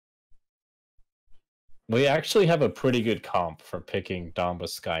We actually have a pretty good comp for picking Dom with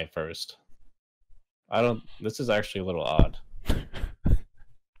Skye first. This is actually a little odd.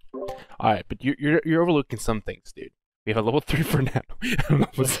 Alright, but you're overlooking some things, dude. We have a level 3 Fernando, a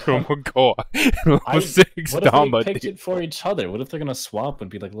level 0 Magoa, and a level 6 What if Damba, they picked dude. it for each other? What if they're gonna swap and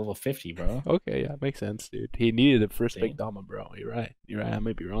be like level 50, bro? Okay, yeah, makes sense, dude. He needed the first See? big Dama, bro. You're right. You're right. I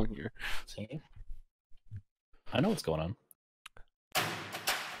might be wrong here. See? I know what's going on.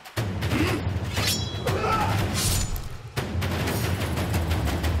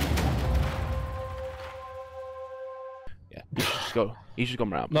 Yeah, just go. You should go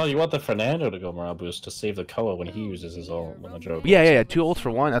morale. No, you want the Fernando to go morale boost to save the Koa when he uses his ult when the Drogue. Yeah. 2 ults for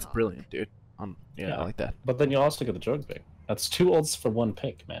 1. That's brilliant, dude. Yeah, I like that. But then you also get the Drogue pick. That's 2 ults for 1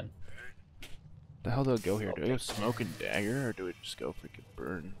 pick, man. The hell do I go here? Do I go smoke and dagger, or do we just go freaking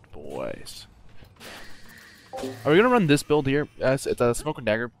burn, boys? Are we gonna run this build here? It's a smoke and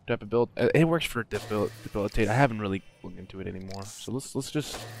dagger type of build. It works for debilitate. I haven't really looked into it anymore, so let's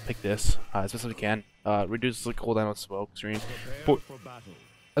just pick this as best as we can. Reduce the cooldown on smoke screen.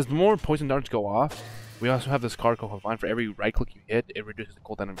 As the more poison darts go off, we also have this card called Confound. For every right click you hit, it reduces the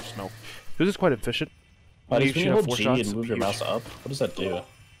cooldown of your smoke. This is quite efficient. When you hold G and move your mouse up, what does that do? Does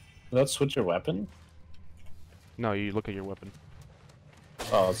that switch your weapon? No, you look at your weapon.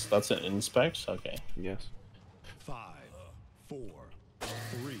 Oh, that's an inspect? Okay. Yes. 5, 4,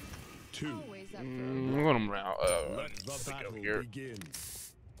 3, 2. I'm going around. Go here.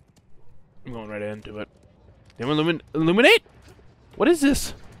 begins. I'm going right into it. Illuminate? What is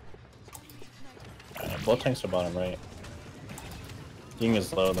this? Blood tanks are bottom right. Ying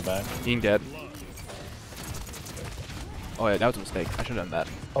is low in the back. Being dead. Oh yeah, that was a mistake. I should have done that.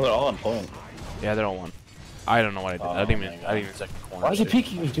 Oh, they're all on point. Yeah, they're all one. I don't know what I did. I didn't even check the corner. Why is he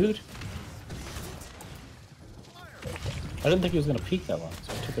peeking me, dude? I didn't think he was gonna peek that long,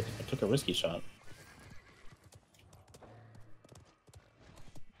 so I took a risky shot.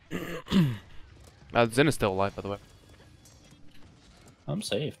 Zen is still alive, by the way. I'm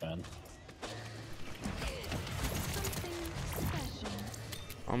safe, man.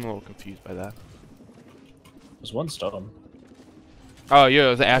 I'm a little confused by that. There's one stone. Oh, yeah,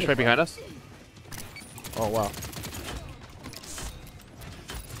 is the Ash right behind us? Oh, wow.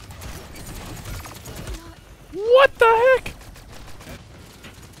 What the heck?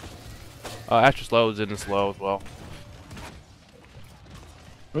 Ash is low, Zen is low as well.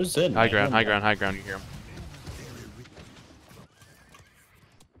 Where's Zen? High ground, you hear him.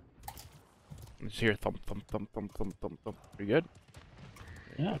 Just hear thump, thump, thump, thump, thump, thump, thump. You good?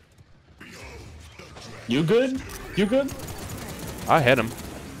 Yeah. You good? You good? I hit him.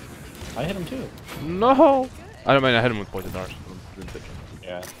 I hit him too. No! I don't mean I hit him with poison darts.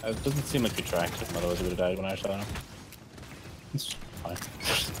 Yeah, it doesn't seem like you tracked him, otherwise he would have died when I shot him. It's fine.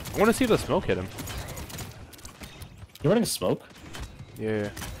 I want to see if the smoke hit him. You're running smoke? Yeah.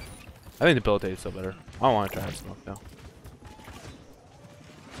 I think debilitate is still better. I don't want to try that smoke now.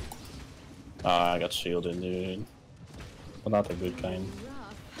 Ah, I got shielded, dude. Well, not the good kind.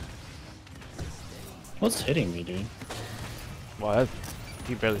 What's hitting me, dude? Wow,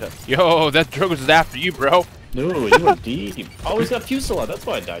 he barely died. Yo, that Drogus is after you, bro. No, you were deep. Oh, he's got Fusillade. That's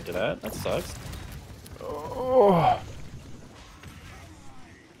why I died to that. That sucks. Oh.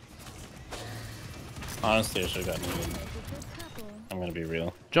 Honestly, I should have gotten even. I'm gonna be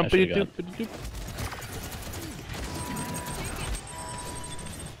real. Jumpity doop.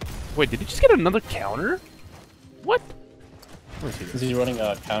 Wait, did he just get another counter? What? Is he running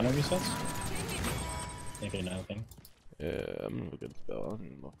a counter resets? Maybe nothing. Yeah, I'm gonna look at the spell. I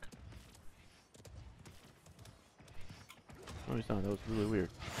didn't look. Oh, he's not. That was really weird.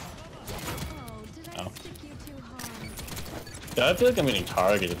 Oh. Yeah, I feel like I'm getting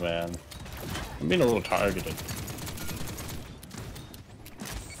targeted, man. I'm being a little targeted.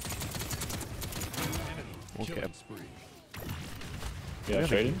 Okay. Yeah,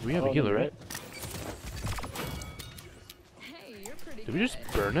 trading? We have a healer, right? Did we just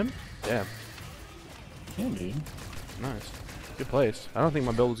burn him? Damn. Yeah, dude. Nice. Good place. I don't think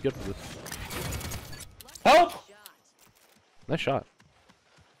my build is good for this. Help! Nice shot.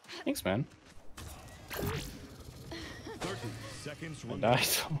 Thanks, man. 30 seconds I died.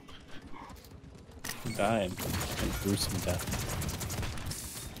 He died. A gruesome death.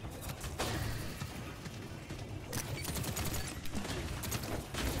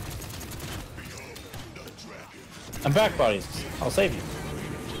 I'm back, buddies. I'll save you.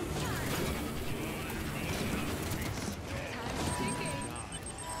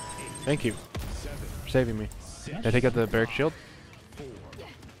 Thank you for saving me. Did I take out the barrack shield? Yeah,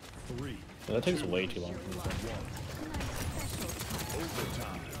 that takes way too long.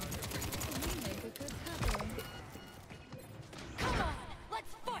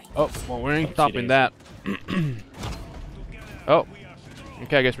 Oh, well, we ain't Oh, stopping TDs. that. Oh.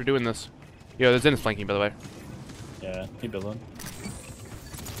 Okay, I guess we're doing this. Yo, the Zen is flanking, by the way. Yeah, he building.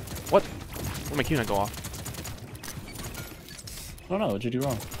 What? Where'd my Q not go off? Oh no, what'd you do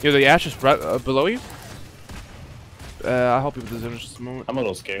wrong? Yo, the Ash is right below you. I'll help you with the Zen in just a moment. I'm a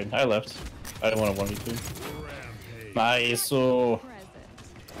little scared. I left. I didn't want to 1v2. Nice. So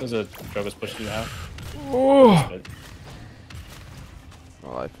there's a Drogo's pushing you out. Oh. Good. My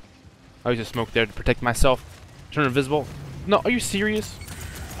life. I was just smoke there to protect myself. Turn invisible. No, are you serious?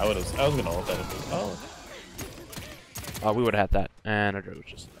 I was gonna ult that. Oh. We would have had that. And our Drogo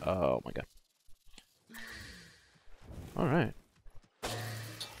just. Oh my god. Alright.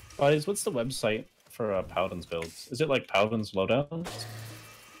 Buddies, what's the website for Paladins builds? Is it like Paladins Loadout?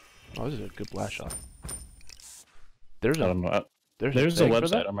 Oh, this is a good blast shot. There's I a. don't know. There's There's a thing for website. I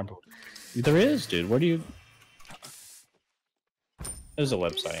that? don't remember. There is, dude. Where do you? There's a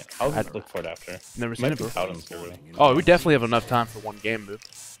website. I'll I'd- look for it after. Never seen Might it be before. Paladins server. Oh, we definitely have enough time for one game, dude.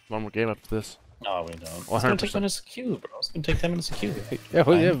 One more game after this. No, we don't. It's 100%. gonna take 10 minutes to queue, bro. It's gonna take 10 minutes to queue. Yeah, well,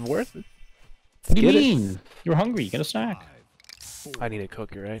 Fine. yeah, worth it. What do you Get it. mean? You're hungry. Get a snack. I need a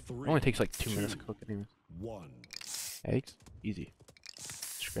cookie, right? It only takes like 2 minutes to cook anyways. 1. Eggs? Easy.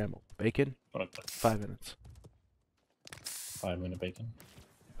 Scramble. Bacon? What a 5 minutes. 5-minute bacon.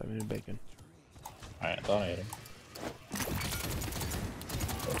 5-minute bacon. Alright, I thought I had him.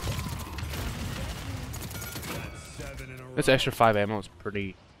 That's 7 in a row. This extra 5 ammo is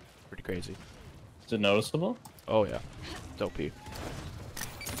pretty crazy. Is it noticeable? Oh yeah. It's OP.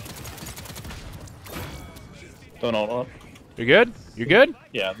 Don't ult up. You good? You good?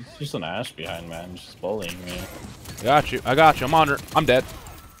 Yeah, there's just an Ash behind, man. She's bullying me. Got you. I got you. I'm on her. I'm dead.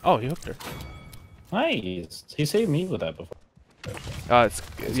 Oh, he hooked her. Nice. He saved me with that before. It's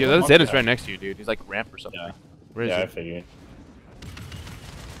yeah. That Zen is right next to you, dude. He's like ramp or something. Yeah. Where is Yeah, I he? figured.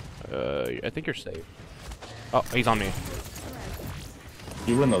 I think you're safe. Oh, he's on me.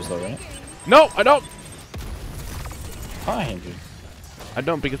 You win those though, right? No, I don't. Fine, dude. I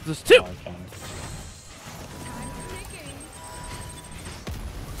don't because there's 2. Oh, I can't.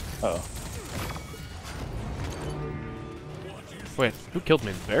 Oh. Wait, who killed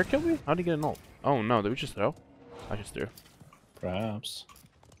me? The bear killed me? How'd he get an ult? Oh no, did we just throw? I just threw. Perhaps.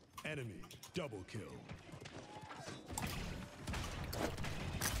 Enemy double kill.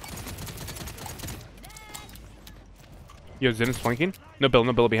 Yo, Zen is flanking. No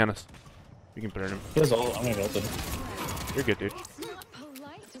Bill behind us. We can burn him. He has ult. I'm gonna go to him. You're good, dude. It's not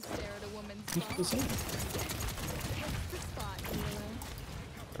polite to stare at a woman's He's the same. Hits the spot, Hero.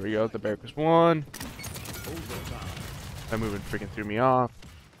 There we go. The bear was 1. That movement freaking threw me off.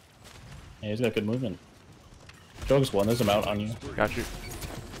 Yeah, he's got good movement. Joke's 1. There's a mount on you. Got you.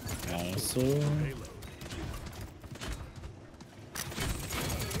 Nice.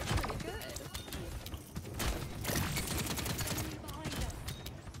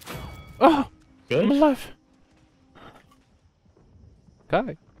 Oh, Good. I'm alive. Skye.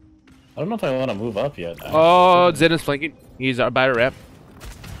 I don't know if I want to move up yet. Oh, Zen is flanking. He's by a ramp.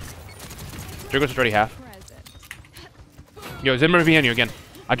 Drago's already half. Present. Yo, Zen right behind you again.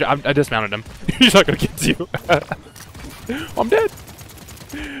 I dismounted him. He's not gonna get to you. I'm dead.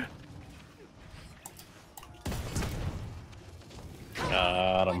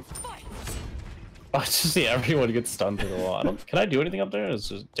 Got him. I just see everyone get stunned to the wall. Can I do anything up there? It's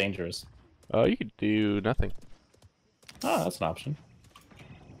just dangerous. You could do nothing. Ah, that's an option.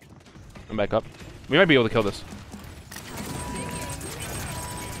 I'm back up. We might be able to kill this.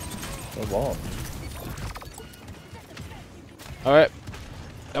 The wall. Alright.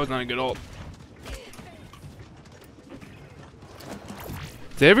 That was not a good ult.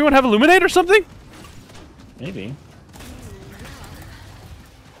 Did everyone have Illuminate or something? Maybe.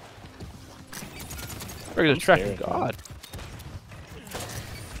 Regular I'm tracking scared, god.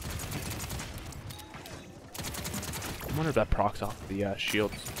 I wonder if that procs off the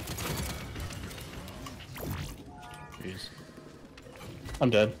shields. Jeez. I'm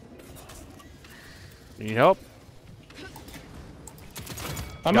dead. You need help?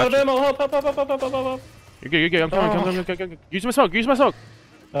 I'm Got out of you. ammo. Help, help, help, help, help, help, help, help. You're good, you're good. I'm coming. Use my smoke, use my smoke.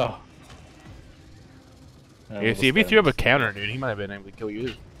 Oh. Yeah, see, if he threw up a counter, dude, he might have been able to kill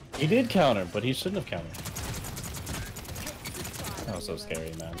you. He did counter, but he shouldn't have countered. That was so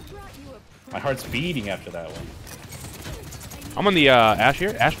scary, man. My heart's beating after that one. I'm on the Ash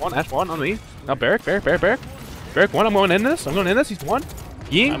here. Ash 1 on me. Now Barrack 1, I'm going in this. He's 1. I'm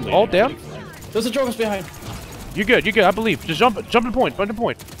Ying, leaving, all I'm down. leaving. There's a Joker's behind. You're good, I believe. Just jump in point.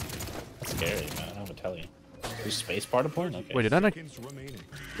 That's scary, man. I don't know what to tell you. There's space bar to point? Okay. Wait, did I not? Seconds remaining.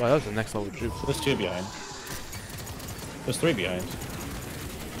 Wow, that was the next level juke. There's 2 behind. There's 3 behind.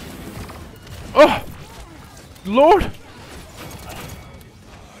 Oh! Lord!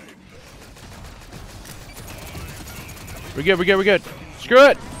 We're good, we're good, we're good. Screw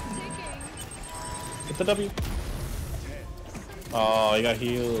it! Get the W. Oh, you got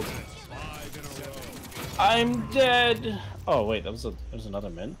healed. I'm dead. Oh wait, that was another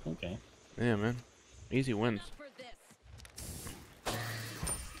min. Okay. Yeah, man. Easy wins.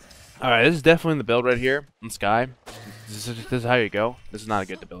 Alright, this is definitely the build right here in Skye. This is how you go. This is not a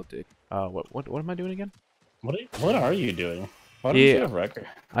good debilitate. What am I doing again? What are you doing? Why don't Yeah. you have record?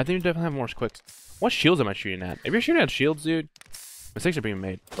 I think we definitely have more quicks. What shields am I shooting at? If you're shooting at shields, dude, mistakes are being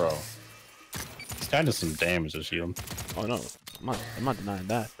made. Bro. It's kind of some damage to shield. Oh no, I'm not denying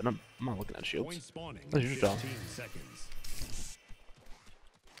that, but I'm not looking at Point shields. spawning. That's your job. 15 seconds.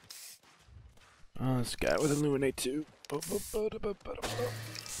 This guy with Illuminate too. 5, 4,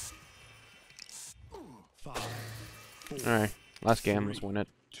 Alright, last game, let's win it.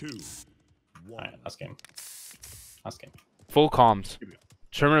 2, 1. Alright, last game. Last game. Full comms.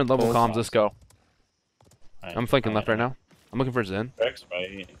 Tournament level Full comms, comms. let's go. Alright, I'm flanking left right now. I'm looking for Zen. Rex,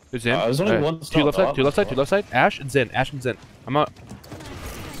 right? Who's Zen? There's only one two stall, left side, dog. two left side, two left side. Ash and Zen. Ash and Zen. I'm out.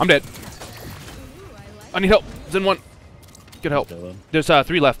 I'm dead. I need help. Zen 1. Good help. There's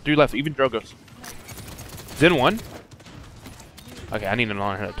 3 left. 3 left. Even Drogos. Zen 1. Okay, I need to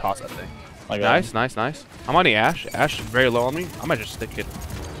learn how to toss that thing. Nice, nice, nice. I'm on the Ash. Ash is very low on me. I might just stick it.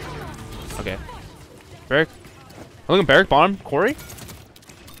 Okay. Barrick. I'm looking Barrick bottom. Corey.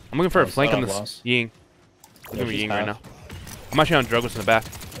 I'm looking for a flank on this Ying. I'm looking for Ying right now. I'm actually on Drogos in the back.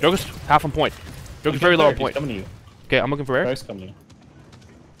 Drogos half on point. Drogos very low on point. Coming to you. Okay, I'm looking for Barrick. Rex coming to you.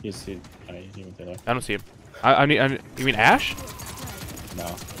 He's even there. I don't see him. I need. You mean Ash?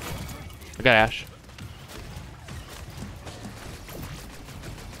 No. I got Ash.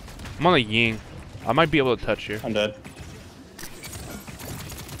 I'm on the Ying. I might be able to touch here. I'm dead.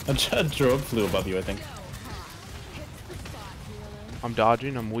 A drone flew above you, I think. I'm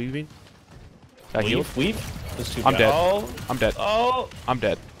dodging. I'm weaving. Got healed. Weave? I'm dead. Oh. I'm dead. Oh. I'm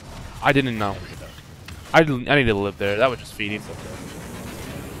dead. I didn't know. I need to live there. That was just feeding.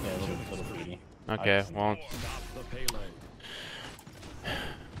 Yeah, a little greedy. Okay, well.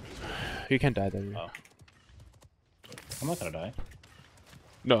 You can't die there. Oh. I'm not gonna die.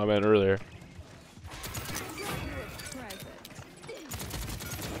 No, I meant earlier.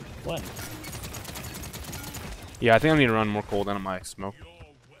 When? Yeah, I think I need to run more cold on my smoke.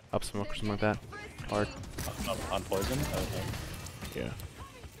 Up smoke or something like that. Hard. On poison? Okay. Yeah.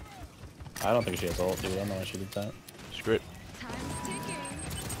 I don't think she has ult, dude. I don't know why she did that. Screw it.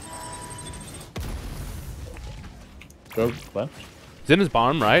 Go left. Zen is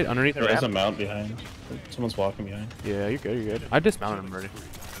bottom right, underneath the There is ramp. a mount behind. Someone's walking behind. Yeah, you're good, you're good. I dismounted him already.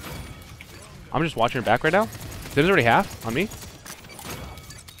 I'm just watching her back right now. Zen's already half on me.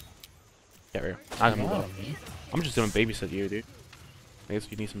 Yeah, right. I'm gonna move up. I'm just gonna babysit you, dude. I guess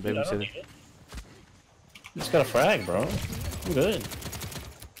you need some babysitting. You just got a frag, bro. I'm good.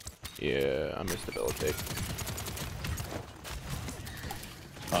 Yeah, I missed debilitate.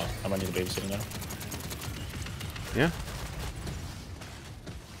 Oh, I might need a babysitting now. Yeah.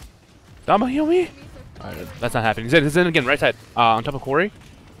 Dama, heal me! Alright, that's not happening. Zen again, right side. On top of Corey.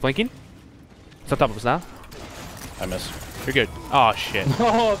 Flanking. It's on top of us now. I missed. You're good. Oh, shit.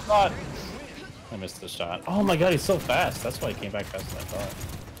 Oh, God. I missed the shot. Oh, my God, he's so fast. That's why he came back faster than I thought.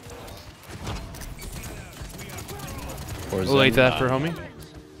 We'll late that for homie.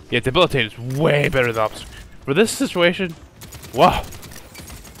 Yeah, debilitate is way better than ops. For this situation, wow.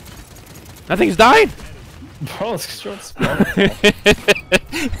 That thing's dying! Bro, it's short spell.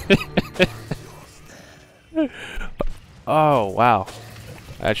 Oh, wow.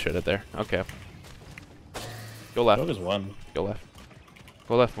 I should have there. Okay. Go left. Joker's one. Go left.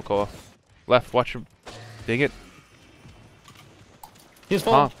 Go left, Makoa. Left, watch him. Dig it. He's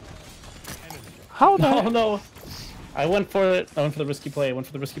full. How the No, no. I went for it. I went for the risky play. I went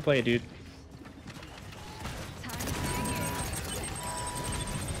for the risky play, dude.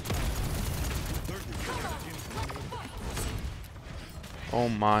 Oh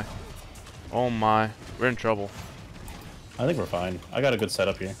my. Oh my. We're in trouble. I think we're fine. I got a good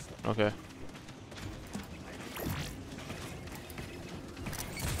setup here. Okay.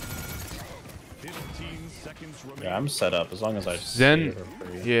 Yeah, I'm set up as long as I Zen. save her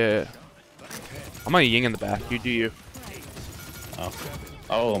free. Yeah. I'm on Ying in the back. You do you. Oh.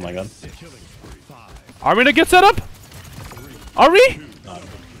 Oh my God. Are we gonna get set up? Are we?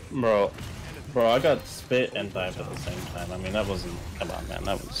 Bro, I got spit and dived at the same time. I mean, that wasn't. Come on, man.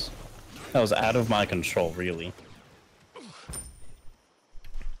 That was out of my control, really.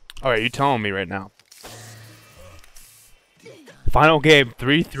 Alright, you telling me right now. Final game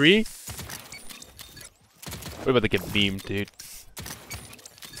 3-3? We're about to get beamed, dude.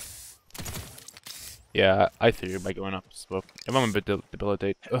 Yeah, I threw by going up smoke. If I'm a bit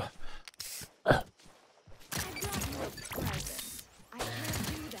debilitate. Ugh. I brought you a present. I can't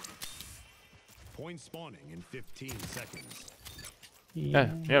do that. Point spawning in 15 seconds.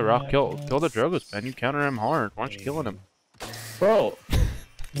 Yeah, Rock, kill the Drogos, man. You counter him hard. Why aren't you killing him? Bro,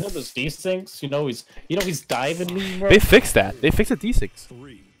 you know those desyncs? You know he's diving me, bro. They fixed that. They fixed the D6.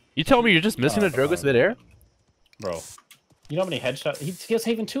 3. You tell me you're just missing a Drogos midair? Bro, you know how many headshots? He has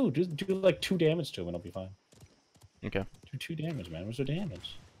Haven 2. Do like 2 damage to him and it'll be fine. Okay. Do 2 damage, man. Where's the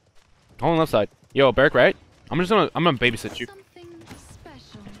damage? Hold on left side. Yo, Barrack, right? I'm gonna babysit you. Something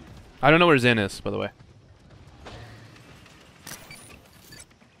special. I don't know where Zen is, by the way.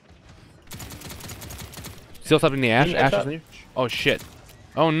 Still something in the Ash? He Ash headshot. is in you? Oh shit.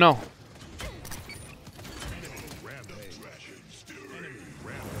 Oh no.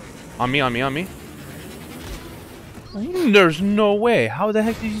 On me. There's no way. How the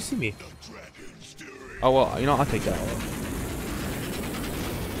heck did you see me? Oh well, you know, I'll take that.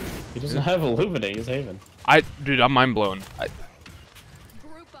 He doesn't have Illuminate. He's Haven. Dude, I'm mind blown.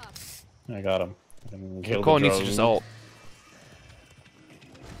 Group up. I got him. I can kill Cole the needs to just ult.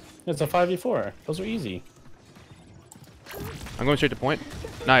 It's a 5v4. Those are easy. I'm going straight to point.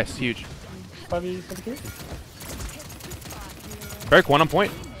 Nice, huge. 5v3. Barrack, one on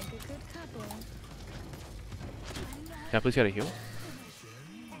point. Make a good couple. Can I please get a heal?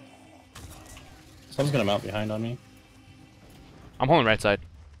 Someone's gonna mount behind on me. I'm holding right side.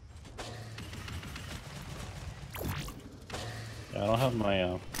 Yeah, I don't have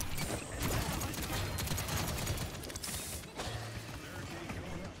my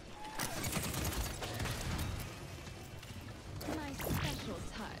My special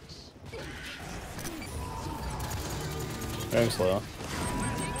touch. very slow.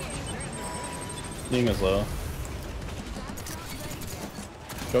 Ying is low.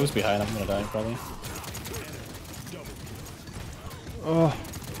 Joe's behind. I'm gonna die probably. Oh.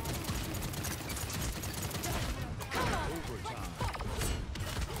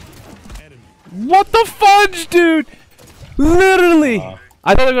 What the fudge, dude? Literally.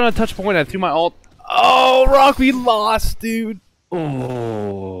 I thought they were gonna touch point. I threw my ult. Oh, Rock, we lost, dude.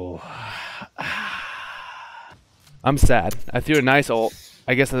 Oh. I'm sad. I threw a nice ult.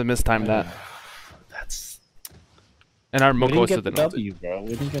 I guess I mistimed that. That's. And our We Moko didn't get the didn't ult. W, bro. We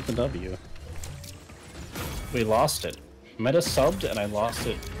didn't get the W. We lost it. Meta subbed and I lost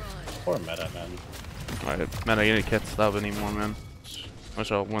it. Poor meta, man. Alright, man, I can't get sub anymore, man.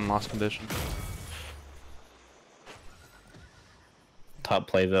 Wish I win-loss condition. Top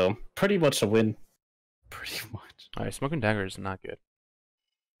play though. Pretty much a win. Pretty much. Alright, Smoking Dagger is not good.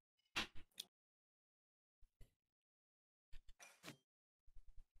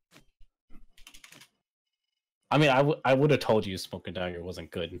 I mean, I would have told you Smoking Dagger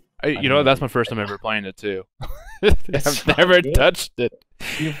wasn't good. You know what? That's my first time ever playing it too. I've never good. touched it.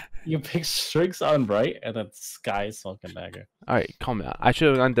 You pick Strix on right and then Skye Smoking Dagger. Alright, calm down. I should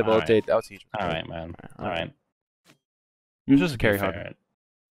have gone debilitate. That was huge. Alright, man. Alright. You just carry Fair. hard.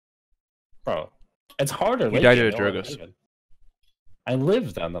 Bro, it's harder. You late died game, to a no one Drogos. lived. I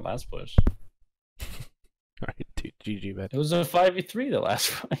lived on the last push. Alright, dude, GG, man. It was a 5v3 the last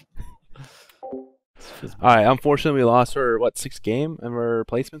fight. Alright, unfortunately we lost our, what, 6th game and our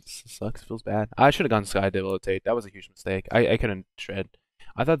placements? It sucks, feels bad. I should have gone Skye debilitate. That was a huge mistake. I couldn't shred.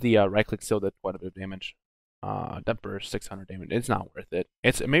 I thought the right click still did quite a bit of damage. That burst 600 damage. It's not worth it.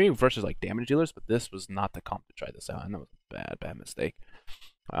 It's maybe versus like damage dealers, but this was not the comp to try this out, and that was a bad mistake.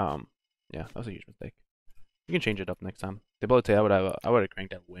 Yeah, that was a huge mistake. You can change it up next time. Debilitate, I would have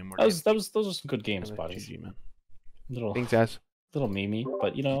cranked that way more. Those are some good games, buddies. GG, man. Little Thanks, guys. Mimi,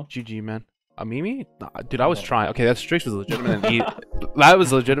 but you know. GG, man. A Mimi? Nah, dude, I was trying. Okay, that Strix was legitimate. And that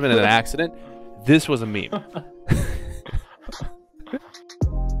was legitimate and an accident. This was a meme.